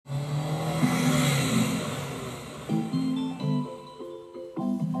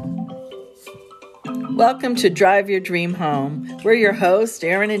Welcome to Drive Your Dream Home. We're your hosts,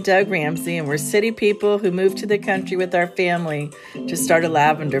 Erin and Doug Ramsey, and we're city people who moved to the country with our family to start a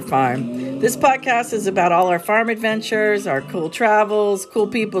lavender farm. This podcast is about all our farm adventures, our cool travels, cool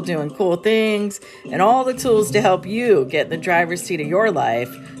people doing cool things, and all the tools to help you get in the driver's seat of your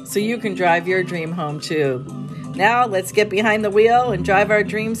life so you can drive your dream home too. Now, let's get behind the wheel and drive our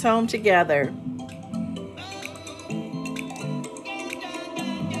dreams home together.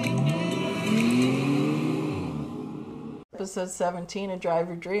 Episode 17 of Drive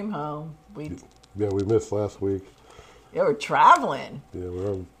Your Dream Home. We missed last week. Yeah, we're traveling. Yeah,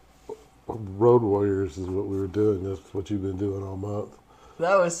 we're road warriors is what we were doing. That's what you've been doing all month.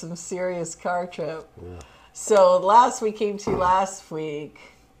 That was some serious car trip. Yeah. So we came to last week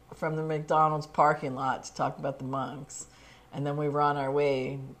from the McDonald's parking lot to talk about the monks. And then we were on our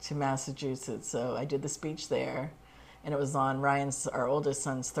way to Massachusetts. So I did the speech there. And it was on our oldest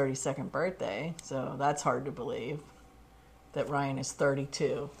son's 32nd birthday. So that's hard to believe. That Ryan is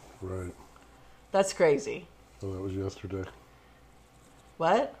 32. Right. That's crazy. Well, that was yesterday.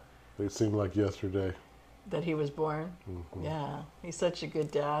 What? It seemed like yesterday. That he was born? Mm-hmm. Yeah. He's such a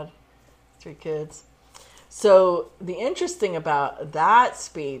good dad. 3 kids. So the interesting about that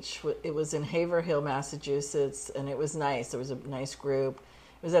speech, it was in Haverhill, Massachusetts, and it was nice. There was a nice group.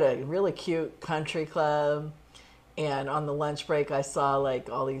 It was at a really cute country club. And on the lunch break, I saw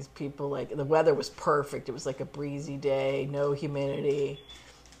all these people, the weather was perfect. It was a breezy day, no humidity.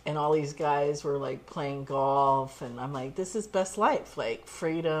 And all these guys were playing golf. And I'm like, this is best life,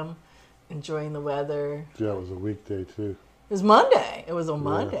 freedom, enjoying the weather. Yeah, it was a weekday too. It was Monday. It was on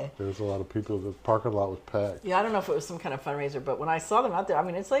Monday. There was a lot of people. The parking lot was packed. Yeah, I don't know if it was some kind of fundraiser, but when I saw them out there,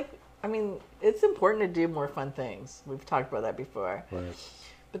 it's important to do more fun things. We've talked about that before. Right.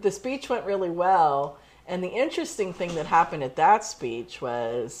 But the speech went really well. And the interesting thing that happened at that speech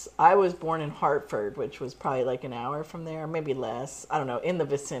was I was born in Hartford, which was probably an hour from there, maybe less. I don't know, in the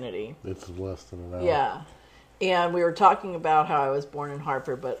vicinity. It's less than an hour. Yeah. And we were talking about how I was born in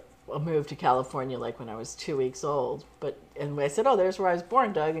Hartford, but I moved to California when I was 2 weeks old. And I said, oh, there's where I was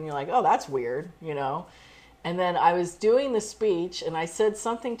born, Doug. And you're like, oh, that's weird, And then I was doing the speech, and I said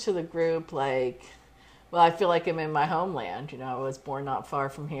something to the group well, I feel like I'm in my homeland. I was born not far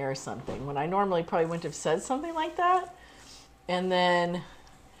from here or something. When I normally probably wouldn't have said something like that. And then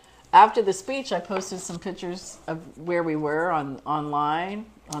after the speech, I posted some pictures of where we were online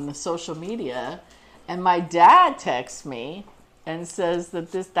on the social media. And my dad texts me and says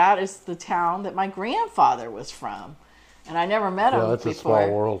that is the town that my grandfather was from. And I never met him before. Yeah, that's a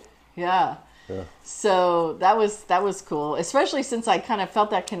small world. Yeah. Yeah. So that was cool, especially since I kind of felt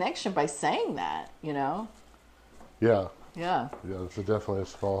that connection by saying that, Yeah. Yeah. Yeah, it's definitely a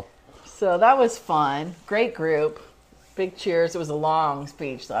small. So that was fun. Great group. Big cheers. It was a long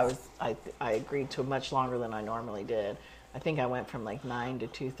speech, so I agreed to much longer than I normally did. I think I went from 9 to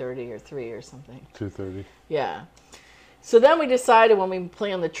 2:30 or 3 or something. 2:30. Yeah. So then we decided when we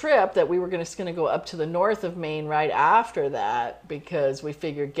planned the trip that we were just going to go up to the north of Maine right after that because we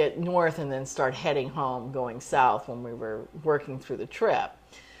figured get north and then start heading home going south when we were working through the trip.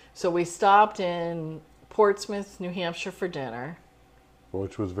 So we stopped in Portsmouth, New Hampshire for dinner.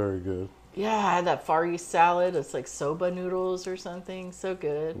 Which was very good. Yeah, I had that Far East salad. It's soba noodles or something. So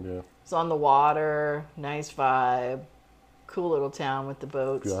good. Yeah. It's on the water. Nice vibe. Cool little town with the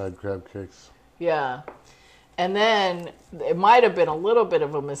boats. Yeah, I had crab cakes. Yeah. And then it might have been a little bit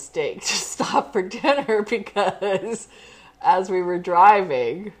of a mistake to stop for dinner because as we were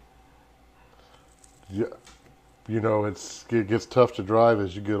driving. Yeah. It gets tough to drive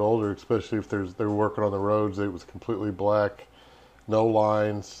as you get older, especially if they're working on the roads. It was completely black, no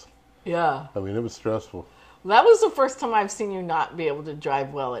lines. Yeah. It was stressful. That was the first time I've seen you not be able to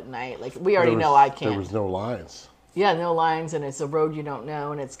drive well at night. We already know I can't. There was no lines. Yeah, no lines, and it's a road you don't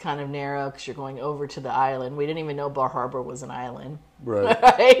know, and it's kind of narrow because you're going over to the island. We didn't even know Bar Harbor was an island. Right.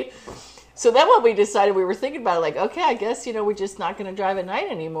 Right? So then what we decided, we were thinking about it, okay, I guess, we're just not going to drive at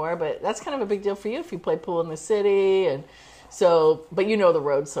night anymore, but that's kind of a big deal for you if you play pool in the city, and so, but the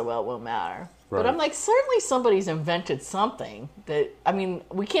road so well, it won't matter. Right. But I'm certainly somebody's invented something that,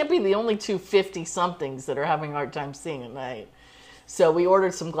 we can't be the only 250-somethings that are having a hard time seeing at night. So we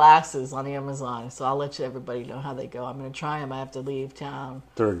ordered some glasses on Amazon, so I'll let everybody know how they go. I'm going to try them. I have to leave town.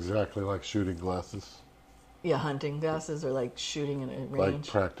 They're exactly like shooting glasses. Yeah, hunting glasses or shooting in a range.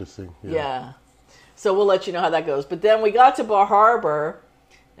 Practicing. Yeah. So we'll let you know how that goes. But then we got to Bar Harbor,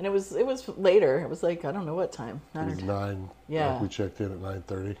 and it was later. It was I don't know what time. It was 9. Yeah. We checked in at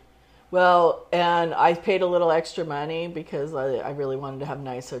 9:30. Well, and I paid a little extra money because I really wanted to have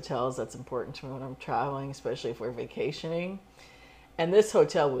nice hotels. That's important to me when I'm traveling, especially if we're vacationing. And this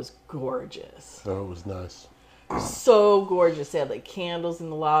hotel was gorgeous. Oh, it was nice. So gorgeous. They had like candles in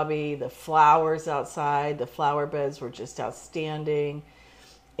the lobby, the flowers outside, the flower beds were just outstanding.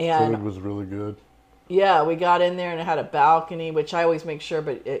 And Food was really good. yeah, we got in there and it had a balcony, which I always make sure,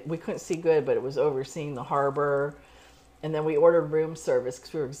 but we couldn't see good, but it was overseeing the harbor. And then we ordered room service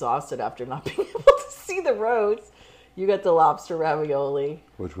because we were exhausted after not being able to see the roads. You got the lobster ravioli.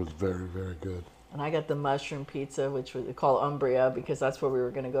 Which was very, very good. And I got the mushroom pizza, which we call Umbria, because that's where we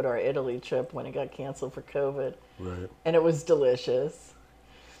were going to go to our Italy trip when it got canceled for COVID. Right. And it was delicious.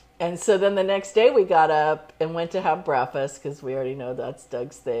 And so then the next day we got up and went to have breakfast, because we already know that's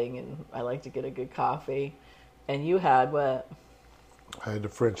Doug's thing, and I like to get a good coffee. And you had what? I had the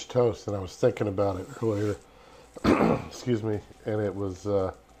French toast, and I was thinking about it earlier. Excuse me. And it was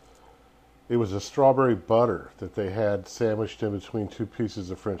a strawberry butter that they had sandwiched in between two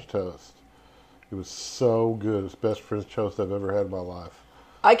pieces of French toast. It was so good. It's the best French toast I've ever had in my life.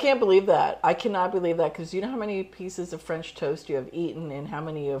 I can't believe that. I cannot believe that, because you know how many pieces of French toast you have eaten and how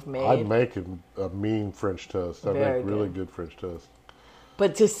many you have made? I make a mean French toast. I Very make really good. good French toast.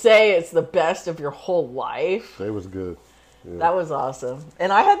 But to say it's the best of your whole life, It was good. Yeah. that was awesome.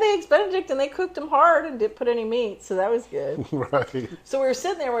 And I had the Eggs Benedict, and they cooked them hard and didn't put any meat, so that was good. Right. So we were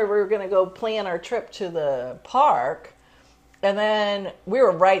sitting there where we were going to go plan our trip to the park, and then we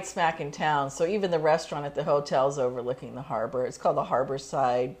were right smack in town, so even the restaurant at the hotel's overlooking the harbor. It's called the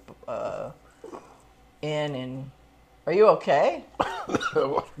Harborside Inn, and are you okay?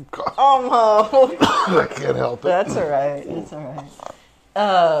 Oh, God. Oh, no. I can't help it. That's all right. It's all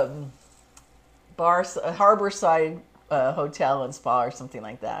right. Harborside Hotel and Spa or something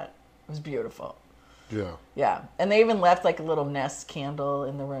like that. It was beautiful. Yeah. Yeah, and they even left like a little Nest candle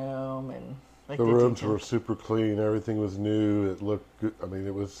in the room, and like The they rooms did- were super clean. Everything was new. It looked good. I mean,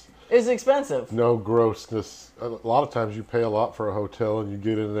 it was It's expensive. no grossness. A lot of times you pay a lot for a hotel and you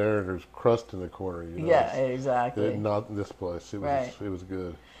get in there and there's crust in the corner. You know? Yeah, exactly. Not in this place. It was Right. It was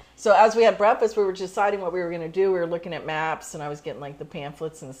good. So as we had breakfast, we were deciding what we were going to do. We were looking at maps, and I was getting like the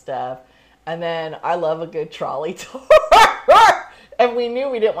pamphlets and stuff. And then I love a good trolley tour. And we knew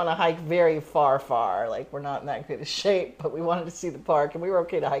we didn't want to hike very far. Like, we're not in that good a shape, but we wanted to see the park, and we were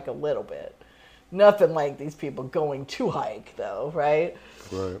okay to hike a little bit. Nothing like these people going to hike, though, right?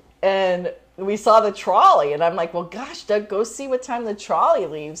 Right. And we saw the trolley, and I'm like, well, gosh, Doug, go see what time the trolley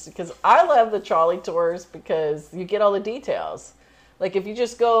leaves, because I love the trolley tours because you get all the details. Like, if you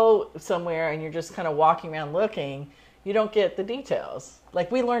just go somewhere and you're just kind of walking around looking, you don't get the details.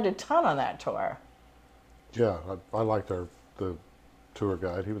 Like, we learned a ton on that tour. Yeah, I liked the tour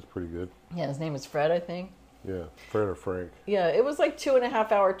guide. He was pretty good. Yeah, his name is Fred, I think. Yeah, Fred or Frank. Yeah, it was like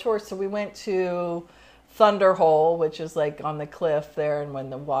 2.5 hour tour. So we went to Thunder Hole, which is like on the cliff there, and when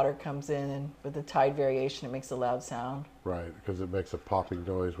the water comes in with the tide variation, it makes a loud sound. Right, because it makes a popping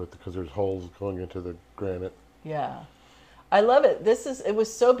noise because there's holes going into the granite. Yeah, I love it. It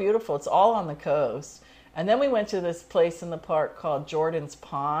was so beautiful. It's all on the coast. And then we went to this place in the park called Jordan's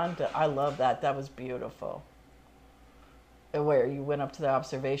Pond. I love that. That was beautiful. Where you went up to the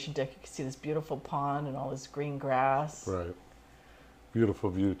observation deck, you could see this beautiful pond and all this green grass. Right. Beautiful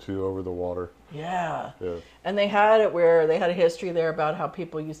view too over the water. Yeah. Yeah. And they had it where they had a history there about how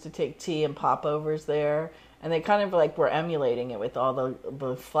people used to take tea and popovers there. And they kind of like were emulating it with all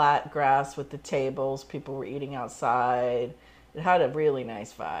the flat grass with the tables. People were eating outside. It had a really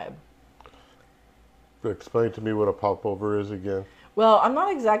nice vibe. Explain to me what a popover is again. Well, I'm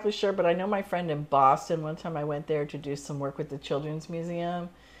not exactly sure, but I know my friend in Boston, one time I went there to do some work with the Children's Museum,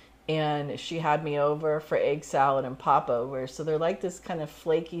 and she had me over for egg salad and popover. So they're like this kind of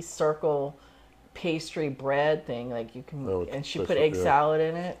flaky circle pastry bread thing. Like you can, and she put egg salad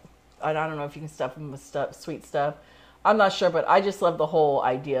in it. I don't know if you can stuff them with sweet stuff. I'm not sure, but I just love the whole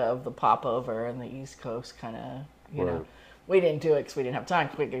idea of the popover and the East Coast kind of, you know. We didn't do it because we didn't have time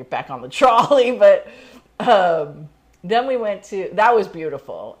to get back on the trolley, but then we went to, that was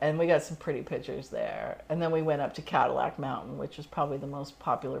beautiful, and we got some pretty pictures there. And then we went up to Cadillac Mountain, which was probably the most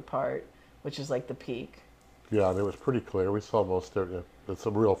popular part, which is like the peak. Yeah, and it was pretty clear. We saw most everything. It's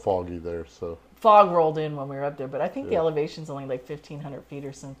a real foggy there, so. Fog rolled in when we were up there, but I think the elevation's only like 1,500 feet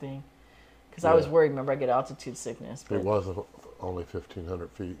or something. Because I was worried, remember, I get altitude sickness. But it was only 1,500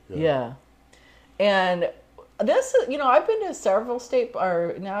 feet. Yeah. And this, you know, I've been to several state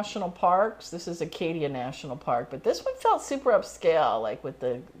or national parks. This is Acadia National Park, but this one felt super upscale, like with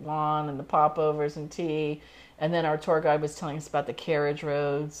the lawn and the popovers and tea. And then our tour guide was telling us about the carriage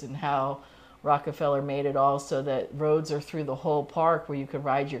roads and how Rockefeller made it all so that roads are through the whole park where you could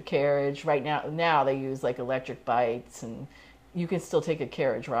ride your carriage. Right now they use like electric bikes, and you can still take a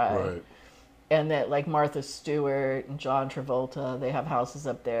carriage ride. Right. And that like Martha Stewart and John Travolta, they have houses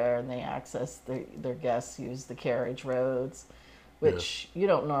up there, and they access their guests use the carriage roads, which you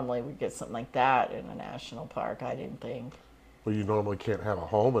don't normally would get something like that in a national park. I didn't think. Well, you normally can't have a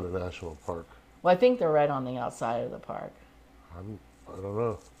home in a national park. Well, I think they're right on the outside of the park. I don't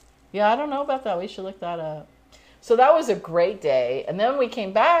know. Yeah, I don't know about that. We should look that up. So that was a great day. And then we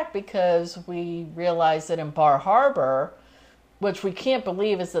came back because we realized that in Bar Harbor, which we can't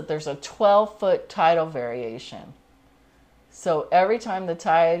believe, is that there's a 12-foot tidal variation. So every time the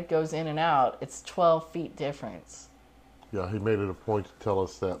tide goes in and out, it's 12 feet difference. Yeah, he made it a point to tell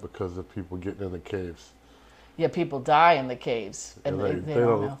us that because of people getting in the caves. Yeah, people die in the caves, and they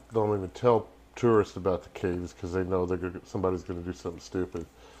don't know. Don't even tell tourists about the caves because they know somebody's going to do something stupid.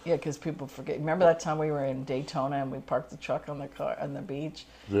 Yeah, because people forget. Remember that time we were in Daytona and we parked the truck on the beach?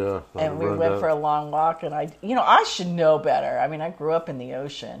 Yeah. And we went for a long walk, and I should know better. I mean, I grew up in the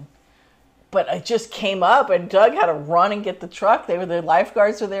ocean. But I just came up, and Doug had to run and get the truck. The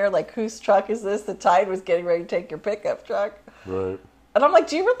lifeguards were there, like, whose truck is this? The tide was getting ready to take your pickup truck. Right. And I'm like,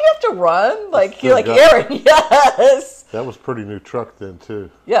 do you really have to run? Like, you're like, Erin, yes. That was a pretty new truck then, too.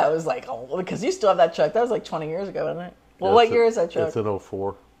 Yeah, it was like, because you still have that truck. That was like 20 years ago, wasn't it? Well, what year is that truck? It's an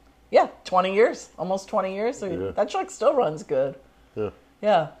 04. Yeah, 20 years. Almost 20 years. So yeah. That truck still runs good. Yeah.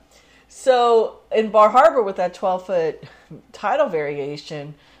 Yeah. So in Bar Harbor with that 12-foot tidal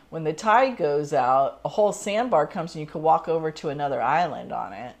variation, when the tide goes out, a whole sandbar comes and you can walk over to another island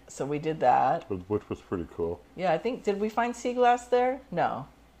on it. So we did that. Which was pretty cool. Yeah, I think, did we find sea glass there? No.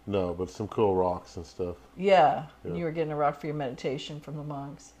 No, but some cool rocks and stuff. Yeah. And you were getting a rock for your meditation from the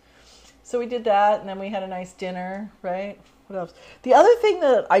monks. So we did that, and then we had a nice dinner, right? What else? The other thing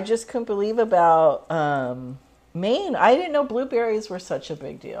that I just couldn't believe about Maine, I didn't know blueberries were such a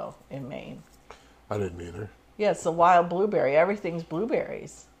big deal in Maine. I didn't either. Yeah, it's a wild blueberry. Everything's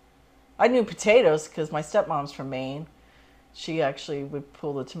blueberries. I knew potatoes because my stepmom's from Maine. She actually would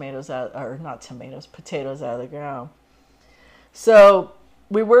pull the potatoes out of the ground. So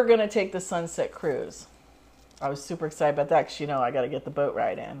we were going to take the Sunset Cruise. I was super excited about that because, I got to get the boat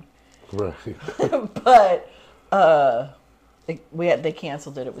ride in. Right. But they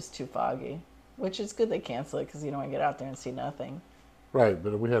canceled it. It was too foggy, which is good they canceled it because you don't want to get out there and see nothing. Right,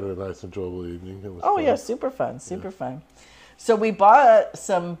 but we had a nice, enjoyable evening. It was fun. Yeah, super fun. So we bought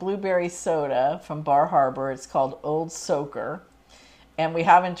some blueberry soda from Bar Harbor. It's called Old Soaker. And we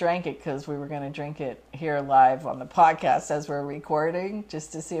haven't drank it because we were going to drink it here live on the podcast as we're recording,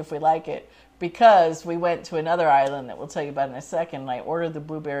 just to see if we like it. Because we went to another island that we'll tell you about in a second, and I ordered the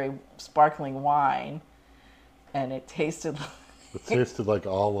blueberry sparkling wine, and it tasted like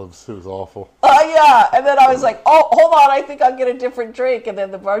olives. It was awful. Oh, yeah. And then I was like, oh, hold on, I think I'll get a different drink. And then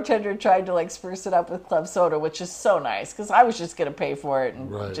the bartender tried to, spruce it up with club soda, which is so nice, because I was just going to pay for it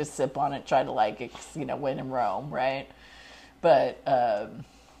and just sip on it, try to like it, when in Rome, right? But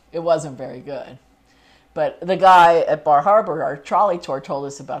it wasn't very good. But the guy at Bar Harbor, our trolley tour, told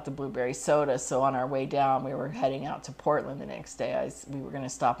us about the blueberry soda. So on our way down, we were heading out to Portland the next day. We were going to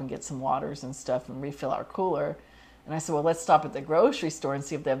stop and get some waters and stuff and refill our cooler. And I said, well, let's stop at the grocery store and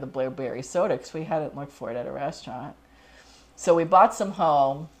see if they have the blueberry soda, because we hadn't looked for it at a restaurant. So we bought some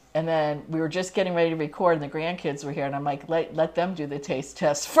home, and then we were just getting ready to record, and the grandkids were here. And I'm like, let them do the taste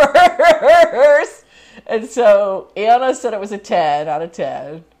test first. And so Anna said it was a 10 out of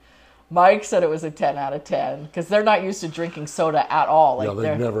 10. Mike said it was a 10 out of 10 because they're not used to drinking soda at all.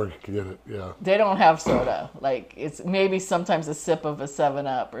 They never get it. Yeah, they don't have soda. It's maybe sometimes a sip of a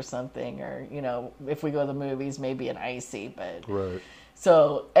 7-Up or something, or if we go to the movies, maybe an icy. But right.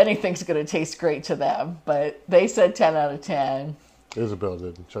 So anything's going to taste great to them. But they said 10 out of 10. Isabel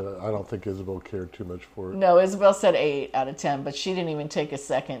didn't. I don't think Isabel cared too much for it. No, Isabel said 8 out of 10, but she didn't even take a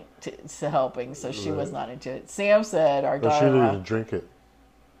second to helping, so she was not into it. Sam said our daughter. She didn't even drink it.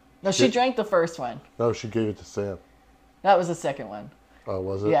 No, she drank the first one. No, she gave it to Sam. That was the second one. Oh,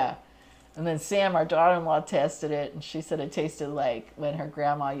 was it? Yeah. And then Sam, our daughter-in-law, tested it, and she said it tasted like when her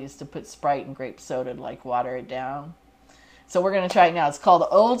grandma used to put Sprite and grape soda to water it down. So we're going to try it now. It's called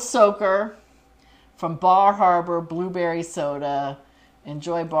Old Soaker from Bar Harbor Blueberry Soda.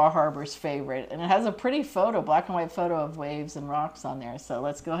 Enjoy Bar Harbor's favorite. And it has a pretty photo, black and white photo of waves and rocks on there. So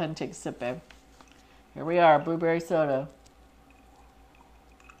let's go ahead and take a sip, babe. Here we are, blueberry soda.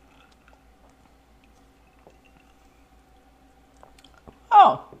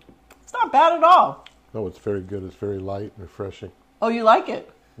 Oh, it's not bad at all. No, it's very good. It's very light and refreshing. Oh, you like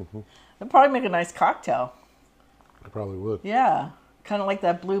it? Mm-hmm. It'd probably make a nice cocktail. I probably would. Yeah, kind of like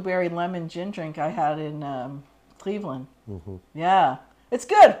that blueberry lemon gin drink I had in Cleveland. Mm-hmm. Yeah, it's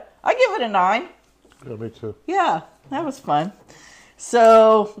good. I give it a 9. Yeah, me too. Yeah, that was fun.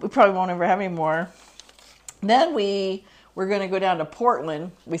 So we probably won't ever have any more. Then we were going to go down to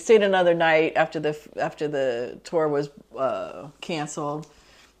Portland. We stayed another night after the tour was canceled.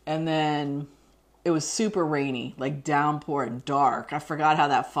 And then it was super rainy, like downpour and dark. I forgot how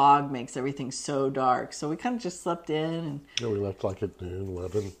that fog makes everything so dark. So we kind of just slept in. And Yeah, we left like at noon,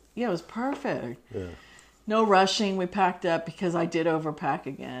 11. yeah, it was perfect. Yeah. No rushing. We packed up because I did overpack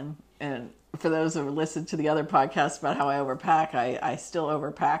again. And for those who listened to the other podcast about how I overpack, I still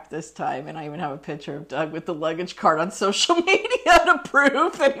overpacked this time. And I even have a picture of Doug with the luggage cart on social media to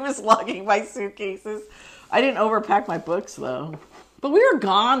prove that he was lugging my suitcases. I didn't overpack my books, though. But we were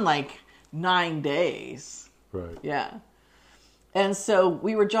gone like 9 days. Right. Yeah. And so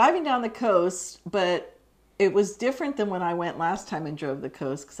we were driving down the coast, but it was different than when I went last time and drove the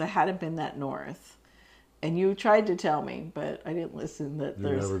coast because I hadn't been that north. And you tried to tell me, but I didn't listen. That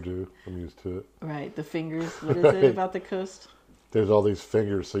You never do. I'm used to it. Right, the fingers. What is it about the coast? There's all these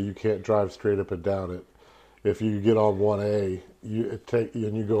fingers, so you can't drive straight up and down it. If you get on 1A,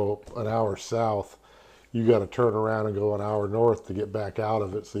 and you go an hour south, you got to turn around and go an hour north to get back out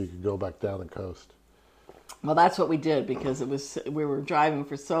of it, so you can go back down the coast. Well, that's what we did because we were driving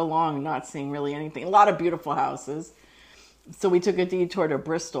for so long and not seeing really anything. A lot of beautiful houses. So we took a detour to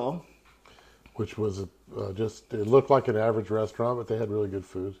Bristol. Which was it looked like an average restaurant, but they had really good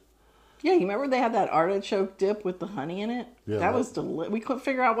food. Yeah, you remember they had that artichoke dip with the honey in it? Yeah, that was we couldn't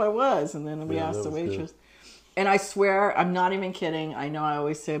figure out what it was, and then we asked the waitress. Good. And I swear, I'm not even kidding. I know I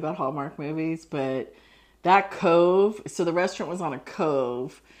always say about Hallmark movies, but that cove, so the restaurant was on a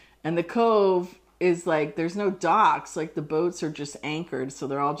cove, and the cove is like, there's no docks, like the boats are just anchored, so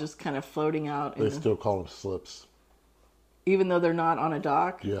they're all just kind of floating out. They still call them slips. Even though they're not on a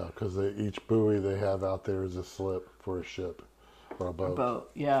dock? Yeah, because each buoy they have out there is a slip for a ship or a boat. A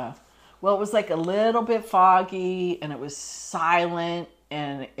boat, yeah. Well, it was like a little bit foggy, and it was silent,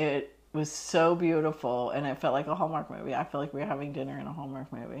 and it was so beautiful, and it felt like a Hallmark movie. I felt like we were having dinner in a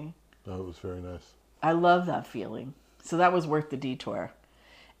Hallmark movie. Oh, it was very nice. I love that feeling. So that was worth the detour.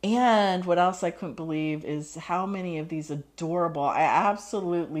 And what else I couldn't believe is how many of these adorable, I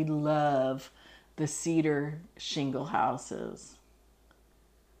absolutely love the cedar shingle houses.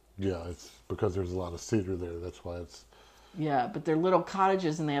 Yeah, it's because there's a lot of cedar there. That's why it's... Yeah, but they're little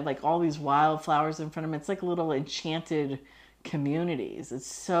cottages, and they have like all these wildflowers in front of them. It's like little enchanted communities. It's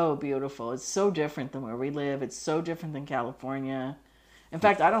so beautiful. It's so different than where we live. It's so different than California. In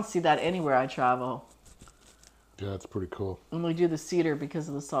fact, I don't see that anywhere I travel. Yeah, it's pretty cool. And we do the cedar because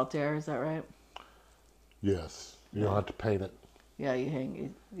of the salt air. Is that right? Yes. You don't have to paint it. Yeah, you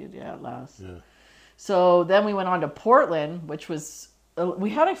hang it. Yeah, it lasts. Yeah. So then we went on to Portland, which was,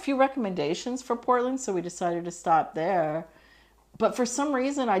 we had a few recommendations for Portland, so we decided to stop there. But for some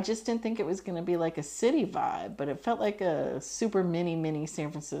reason, I just didn't think it was going to be like a city vibe, but it felt like a super mini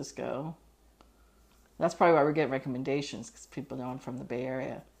San Francisco. That's probably why we're getting recommendations, because people know I'm from the Bay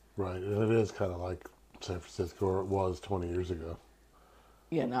Area. Right, and it is kind of like San Francisco, or it was 20 years ago.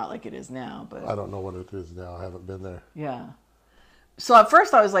 Yeah, not like it is now, but... I don't know what it is now. I haven't been there. Yeah. So at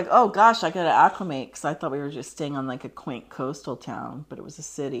first I was like, oh gosh, I got to acclimate, because I thought we were just staying on like a quaint coastal town, but it was a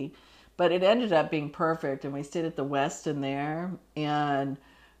city. But it ended up being perfect, and we stayed at the Westin there, and,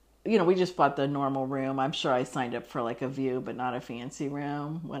 you know, we just bought the normal room. I'm sure I signed up for like a view, but not a fancy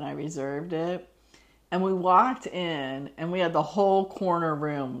room when I reserved it. And we walked in, and we had the whole corner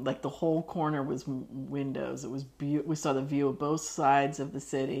room, like the whole corner was windows. It was we saw the view of both sides of the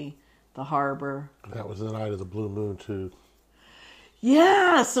city, the harbor. That was the night of the blue moon, too.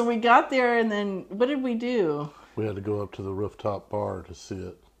 Yeah, so we got there, and then, what did we do? We had to go up to the rooftop bar to see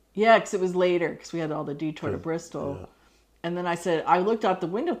it. Yeah, because it was later, because we had all the detour to Bristol. Yeah. And then I looked out the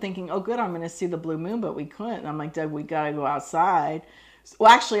window thinking, oh, good, I'm going to see the blue moon, but we couldn't. And I'm like, Doug, we got to go outside.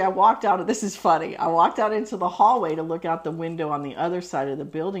 Well, actually, I walked out, this is funny. I walked out into the hallway to look out the window on the other side of the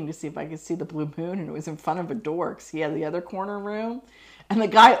building to see if I could see the blue moon, and it was in front of a door, because he had the other corner room. And the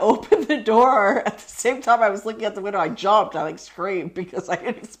guy opened the door at the same time I was looking at the window. I jumped. I screamed because I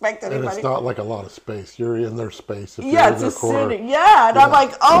didn't expect anybody. And it's not like a lot of space. You're in their space. If yeah, you're it's in a their corner. city. Yeah, and I'm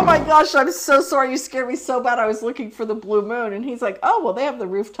like, oh my gosh, I'm so sorry. You scared me so bad. I was looking for the blue moon. And he's like, oh, well, they have the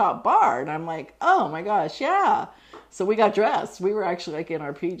rooftop bar. And I'm like, oh my gosh, yeah. So we got dressed. We were actually like in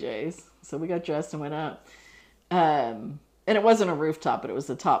our PJs. So we got dressed and went up. And it wasn't a rooftop, but it was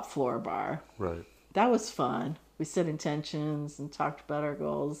the top floor bar. Right. That was fun. We set intentions and talked about our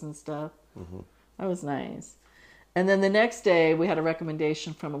goals and stuff. Mm-hmm. That was nice. And then the next day, we had a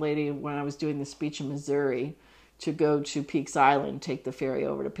recommendation from a lady when I was doing the speech in Missouri to go to Peaks Island, take the ferry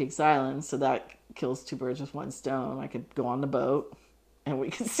over to Peaks Island. So that kills two birds with one stone. I could go on the boat, and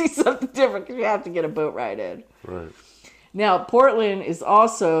we could see something different because you have to get a boat ride in. Right. Now, Portland is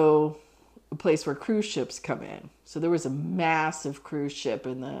also a place where cruise ships come in. So there was a massive cruise ship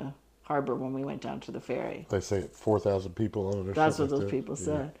in the harbor when we went down to the ferry. They say 4,000 people on it or That's something what those like people that.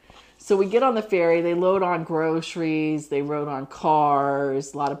 said. So we get on the ferry. They load on groceries. They rode on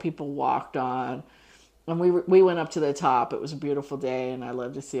cars. A lot of people walked on. And we went up to the top. It was a beautiful day, and I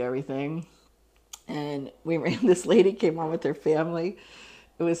love to see everything. And this lady came on with her family.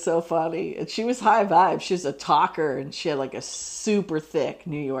 It was so funny. And she was high vibe. She was a talker, and she had like a super thick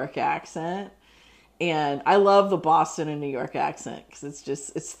New York accent. And I love the Boston and New York accent because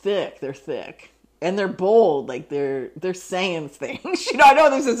it's thick. They're thick. And they're bold. Like they're saying things. I know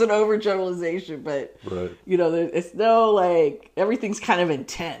this is an overgeneralization, but Right. It's no like everything's kind of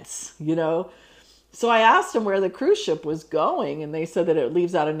intense, So I asked them where the cruise ship was going, and they said that it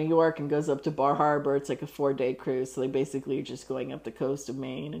leaves out of New York and goes up to Bar Harbor. It's like a 4-day cruise, so they basically are just going up the coast of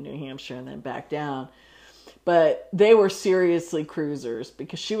Maine and New Hampshire and then back down. But they were seriously cruisers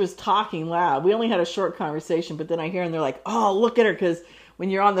because she was talking loud. We only had a short conversation, but then I hear and they're like, oh, look at her, because when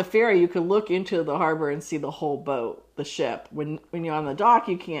you're on the ferry, you can look into the harbor and see the whole boat, the ship. When you're on the dock,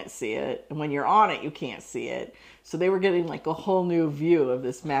 you can't see it, and when you're on it, you can't see it. So they were getting like a whole new view of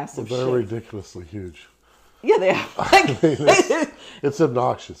this massive ship. They're ridiculously huge. Yeah, they are. It's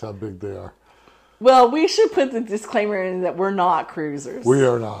obnoxious how big they are. Well, we should put the disclaimer in that we're not cruisers. We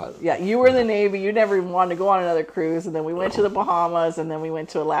are not. Yeah, you were in the Navy. You never even wanted to go on another cruise, and then we went to the Bahamas, and then we went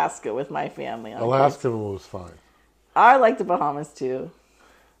to Alaska with my family. Alaska was fine. I like the Bahamas too.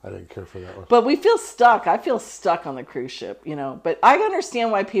 I didn't care for that one. But we feel stuck. I feel stuck on the cruise ship, But I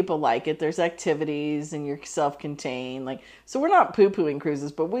understand why people like it. There's activities and you're self-contained. So we're not poo-pooing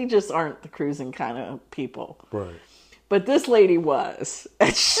cruises, but we just aren't the cruising kind of people. Right. But this lady was.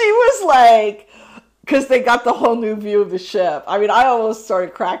 And she was like, because they got the whole new view of the ship. I mean, I almost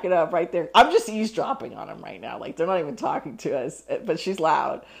started cracking up right there. I'm just eavesdropping on them right now. They're not even talking to us, but she's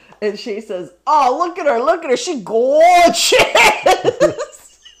loud. And she says, oh, look at her. She's gorgeous.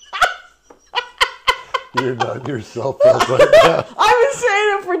 You're not yourself up right now. I've been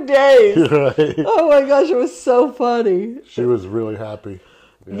saying it for days. Right. Oh my gosh, it was so funny. She was really happy.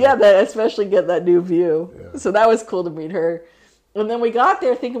 Yeah, especially get that new view. Yeah. So that was cool to meet her. And then we got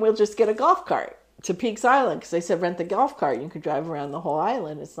there thinking we'll just get a golf cart to Peaks Island because they said rent the golf cart. You could drive around the whole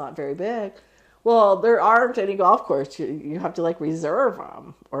island. It's not very big. Well, there aren't any golf courses. You have to reserve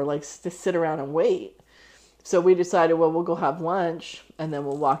them or to sit around and wait. So we decided, well, we'll go have lunch, and then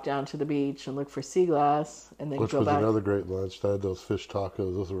we'll walk down to the beach and look for sea glass, and then Which go was back. Another great lunch. I had those fish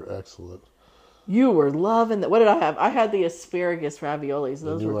tacos. Those were excellent. You were loving that. What did I have? I had the asparagus raviolis.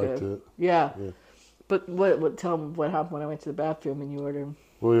 Those were good. It. Yeah. But tell them what happened when I went to the bathroom and you ordered.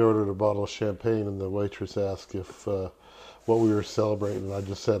 We ordered a bottle of champagne, and the waitress asked if what we were celebrating, and I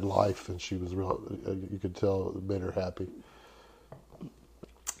just said life, and she was real. You could tell it made her happy.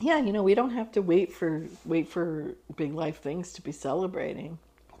 Yeah, we don't have to wait for big life things to be celebrating.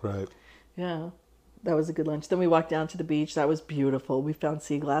 Right. Yeah, that was a good lunch. Then we walked down to the beach. That was beautiful. We found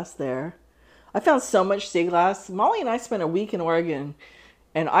sea glass there. I found so much sea glass. Molly and I spent a week in Oregon,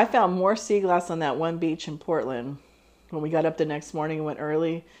 and I found more sea glass on that one beach in Portland. When we got up the next morning and went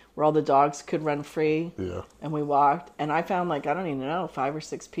early, where all the dogs could run free. Yeah. And we walked, and I found I don't even know, 5 or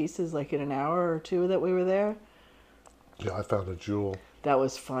 6 pieces in an hour or two that we were there. Yeah, I found a jewel. That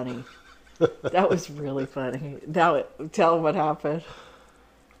was funny. That was really funny. Now, tell them what happened.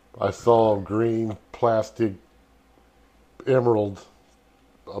 I saw a green plastic emerald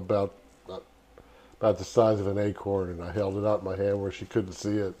about the size of an acorn, and I held it out in my hand where she couldn't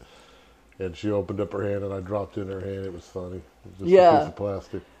see it. And she opened up her hand, and I dropped it in her hand. It was funny. It was just a piece of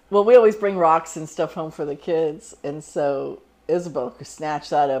plastic. Well, we always bring rocks and stuff home for the kids, and so Isabel snatched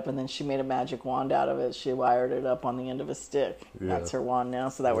that up, and then she made a magic wand out of it. She wired it up on the end of a stick. Yeah. That's her wand now,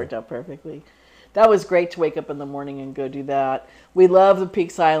 so that worked out perfectly. That was great to wake up in the morning and go do that. We love the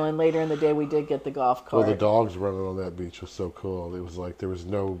Peaks Island. Later in the day, we did get the golf cart. Well, the dogs running on that beach was so cool. It was there was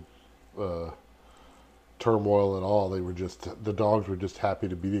no turmoil at all. The dogs were just happy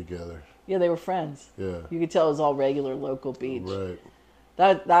to be together. Yeah, they were friends. Yeah. You could tell it was all regular local beach. Right.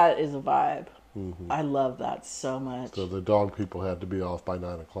 That is a vibe. Mm-hmm. I love that so much. So the dog people had to be off by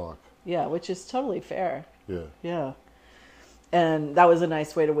 9 o'clock. Yeah, which is totally fair. Yeah. Yeah. And that was a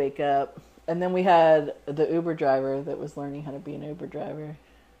nice way to wake up. And then we had the Uber driver that was learning how to be an Uber driver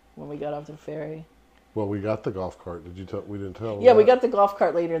when we got off the ferry. Well, we got the golf cart. Did you tell? We didn't tell them. Yeah, we got the golf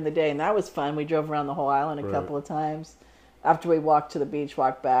cart later in the day, and that was fun. We drove around the whole island a couple of times. After we walked to the beach,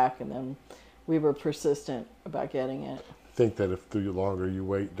 walked back, and then we were persistent about getting it. I think that if the longer you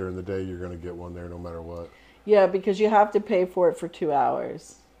wait during the day, you're going to get one there no matter what. Yeah, because you have to pay for it for 2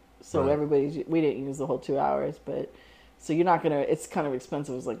 hours. So we didn't use the whole 2 hours, but So you're not gonna. It's kind of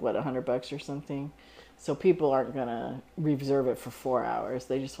expensive. It's like what, $100 or something. So people aren't gonna reserve it for 4 hours.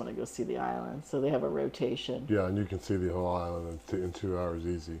 They just want to go see the island. So they have a rotation. Yeah, and you can see the whole island in 2 hours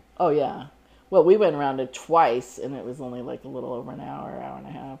easy. Oh yeah. Well, we went around it twice, and it was only like a little over an hour, hour and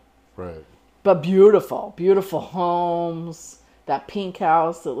a half. Right. But beautiful, beautiful homes. That pink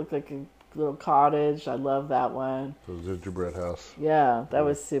house that looked like a little cottage. I love that one. The gingerbread house. Yeah, that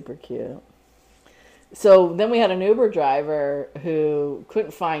was super cute. So then we had an Uber driver who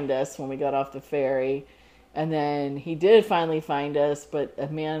couldn't find us when we got off the ferry. And then he did finally find us, but a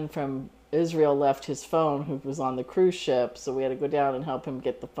man from Israel left his phone who was on the cruise ship. So we had to go down and help him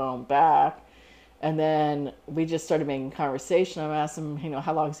get the phone back. And then we just started making conversation. I asked him,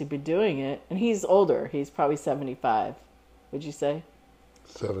 how long has he been doing it? And he's older. He's probably 75. Would you say?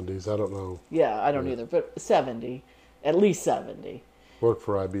 70s, I don't know. Yeah, I don't either, but 70. At least 70. Worked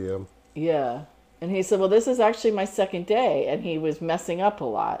for IBM. Yeah. And he said, well, this is actually my second day. And he was messing up a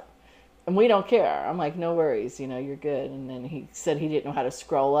lot. And we don't care. I'm like, no worries, you're good. And then he said he didn't know how to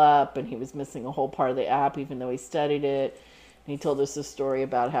scroll up, and he was missing a whole part of the app, even though he studied it. And he told us a story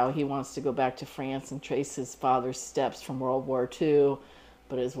about how he wants to go back to France and trace his father's steps from World War II.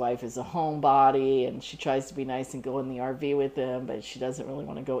 But his wife is a homebody, and she tries to be nice and go in the RV with him, but she doesn't really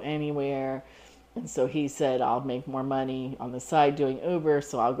want to go anywhere. And so he said, I'll make more money on the side doing Uber,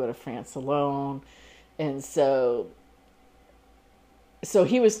 so I'll go to France alone. And so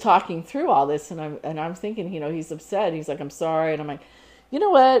he was talking through all this, and I'm thinking, he's upset. He's like, I'm sorry. And I'm like, you know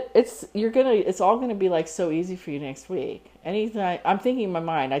what? It's all gonna be like so easy for you next week. Anytime, I'm thinking in my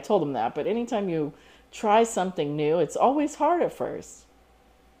mind, I told him that, but anytime you try something new, it's always hard at first.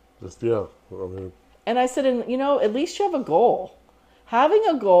 Yeah. And I said, at least you have a goal. Having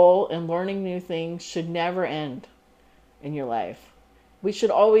a goal and learning new things should never end in your life. We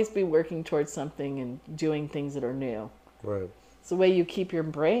should always be working towards something and doing things that are new. Right. It's the way you keep your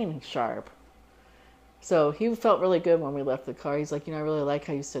brain sharp. So he felt really good when we left the car. He's like, I really like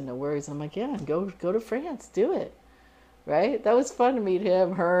how you said no worries. I'm like, yeah, go to France, do it. Right? That was fun to meet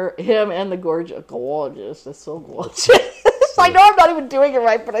him, and the gorgeous. That's so gorgeous. I know I'm not even doing it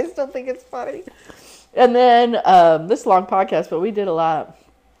right, but I still think it's funny. And then this long podcast, but we did a lot.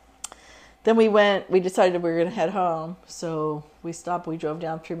 Then we decided we were going to head home. So we drove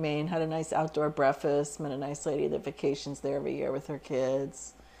down through Maine, had a nice outdoor breakfast, met a nice lady that vacations there every year with her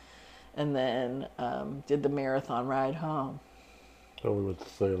kids. And then did the marathon ride home. Oh, we went to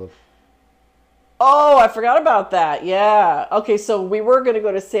Salem. Oh, I forgot about that. Yeah. Okay, so we were going to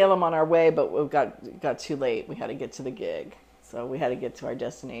go to Salem on our way, but we got too late. We had to get to the gig. So we had to get to our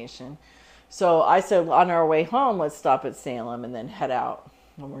destination. So I said, on our way home, let's stop at Salem and then head out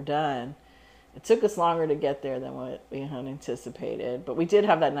when we're done. It took us longer to get there than what we had anticipated. But we did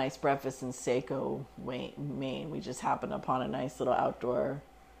have that nice breakfast in Saco, Maine. We just happened upon a nice little outdoor.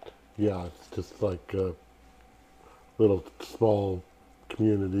 Yeah, it's just like a little small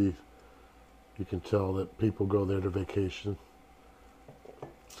community. You can tell that people go there to vacation.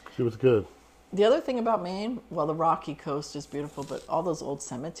 It was good. The other thing about Maine, well, the rocky coast is beautiful, but all those old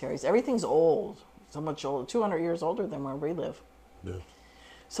cemeteries, everything's old. So much older, 200 years older than where we live. Yeah.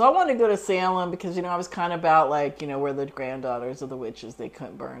 So I wanted to go to Salem because, I was kind of about like, where the granddaughters of the witches, they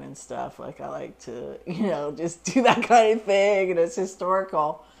couldn't burn and stuff. Like I like to, just do that kind of thing, and it's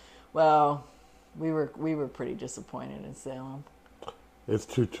historical. Well, we were pretty disappointed in Salem. It's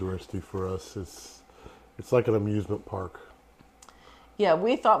too touristy for us. It's like an amusement park. Yeah,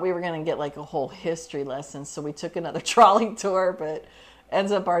 we thought we were going to get like a whole history lesson, so we took another trolley tour, but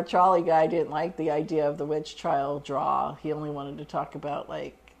ends up our trolley guy didn't like the idea of the witch trial draw. He only wanted to talk about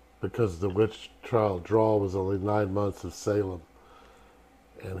like... Because the witch trial draw was only 9 months of Salem,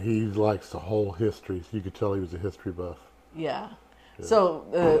 and he likes the whole history. You could tell he was a history buff. Yeah.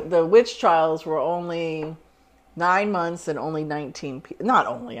 So the witch trials were only 9 months and only 19 people. Not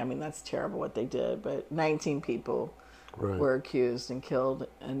only, that's terrible what they did, but 19 people were accused and killed.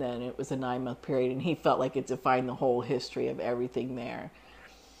 And then it was a 9-month period, and he felt like it defined the whole history of everything there.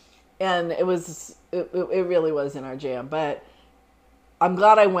 And it really was in our jam. But I'm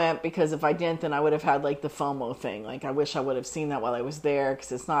glad I went, because if I didn't, then I would have had like the FOMO thing. Like I wish I would have seen that while I was there,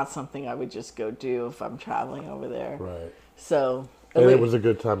 because it's not something I would just go do if I'm traveling over there. Right. So... And it was a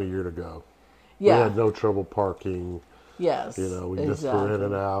good time of year to go. Yeah. We had no trouble parking. Yes. We just were in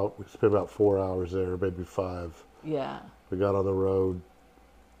and out. We spent about 4 hours there, maybe 5. Yeah. We got on the road,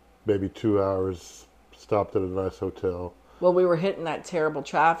 maybe 2 hours, stopped at a nice hotel. Well, we were hitting that terrible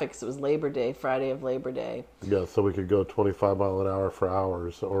traffic because it was Labor Day, Friday of Labor Day. Yeah, so we could go 25 mile an hour for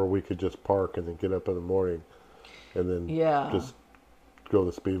hours, or we could just park and then get up in the morning and then just go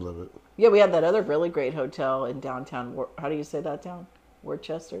the speed limit. Yeah, we had that other really great hotel in downtown. How do you say that town?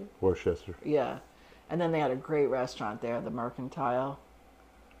 Worcester? Worcester. Yeah. And then they had a great restaurant there, the Mercantile.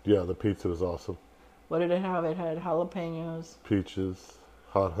 Yeah, the pizza was awesome. What did it have? It had jalapenos, Peaches,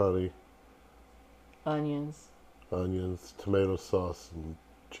 hot honey, onions. tomato sauce, and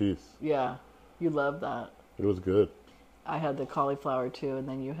cheese. Yeah, you love that. It was good. I had the cauliflower too, and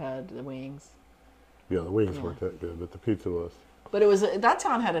then you had the wings. Yeah, the wings weren't that good, but the pizza was. But it was that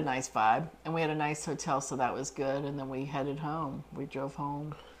town had a nice vibe, and we had a nice hotel, so that was good. And then we headed home. We drove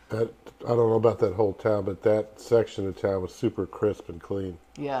home. I don't know about that whole town, but that section of town was super crisp and clean.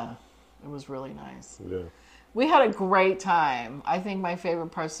 Yeah, it was really nice. Yeah. We had a great time. I think my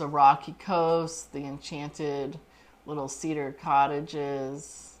favorite parts are the rocky coast, the enchanted little cedar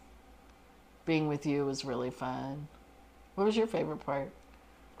cottages. Being with you was really fun. What was your favorite part?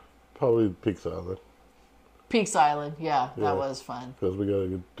 Probably Peaks Island. Peaks Island, yeah, that was fun. Because we got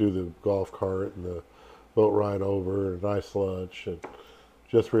to do the golf cart and the boat ride over, and nice lunch, and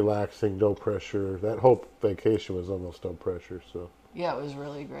just relaxing, no pressure. That whole vacation was almost no pressure. So yeah, it was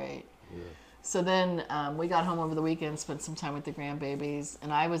really great. Yeah. So then we got home over the weekend, spent some time with the grandbabies,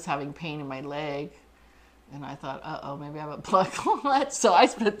 and I was having pain in my leg, and I thought, maybe I have a blood clot. So I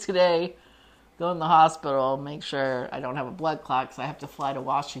spent today going to the hospital, make sure I don't have a blood clot, because I have to fly to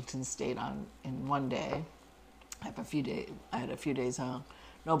Washington State in one day. I had a few days home,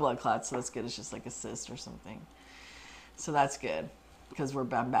 no blood clots, so that's good. It's just like a cyst or something. So that's good, because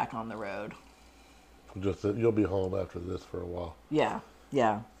I'm back on the road. You'll be home after this for a while. Yeah.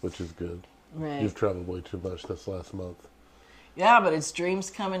 Which is good. Right. You've traveled way too much this last month. Yeah, but it's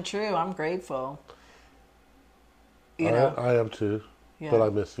dreams coming true. I'm grateful. I am too. Yeah. But I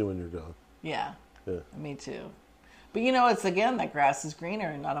miss you when you're gone. Yeah. Yeah. Me too. But it's again, that grass is greener,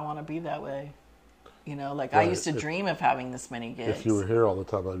 and I don't want to be that way. Right. I used to dream of having this many gigs. If you were here all the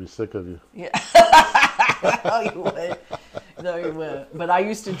time, I'd be sick of you. Yeah. No, you would. No, you would. But I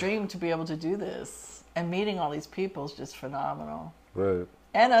used to dream to be able to do this. And meeting all these people is just phenomenal. Right.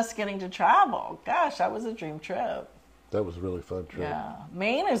 And us getting to travel. Gosh, that was a dream trip. That was a really fun trip. Yeah.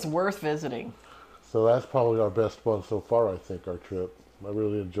 Maine is worth visiting. So that's probably our best one so far, I think, our trip. I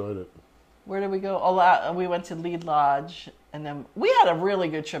really enjoyed it. Where did we go? We went to Lead Lodge, and then we had a really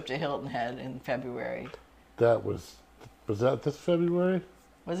good trip to Hilton Head in February. Was that this February?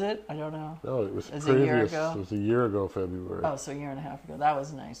 Was it? I don't know. No, it was previous. A year ago? It was a year ago, February. Oh, so a year and a half ago. That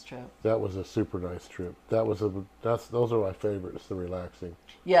was a nice trip. That was a super nice trip. Those are my favorites, the relaxing.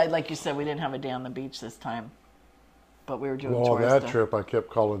 Yeah, like you said, we didn't have a day on the beach this time, but we were doing Well, on tourist that stuff. trip, I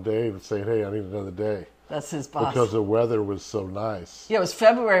kept calling Dave and saying, hey, I need another day. That's his boss. Because the weather was so nice. Yeah, it was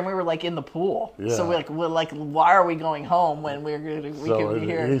February, and we were in the pool. Yeah. So we're like, why are we going home when we can be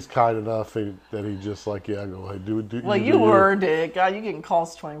here? He's kind enough that he just go ahead, do it. Well, you earned it. God, you're getting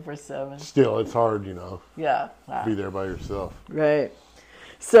calls 24/7. Still, it's hard, Yeah. Wow. be there by yourself. Right.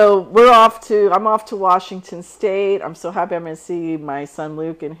 So I'm off to Washington State. I'm so happy I'm going to see my son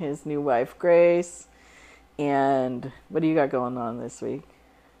Luke and his new wife Grace. And what do you got going on this week?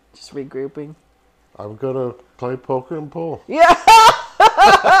 Just regrouping? I'm going to play poker and pool. Yeah.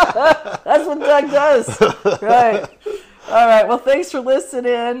 That's what Doug does. Right. All right. Well, thanks for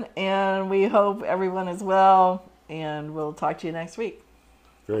listening, and we hope everyone is well, and we'll talk to you next week.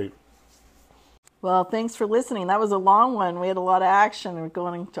 Great. Well, thanks for listening. That was a long one. We had a lot of action. We're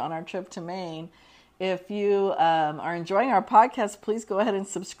going on our trip to Maine. If you are enjoying our podcast, please go ahead and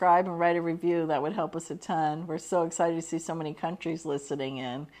subscribe and write a review. That would help us a ton. We're so excited to see so many countries listening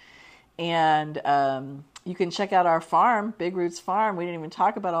in. And you can check out our farm, Big Roots Farm. We didn't even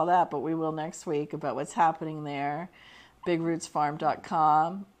talk about all that, but we will next week about what's happening there.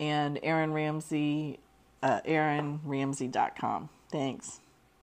 BigRootsFarm.com and erinramsey.com. Thanks.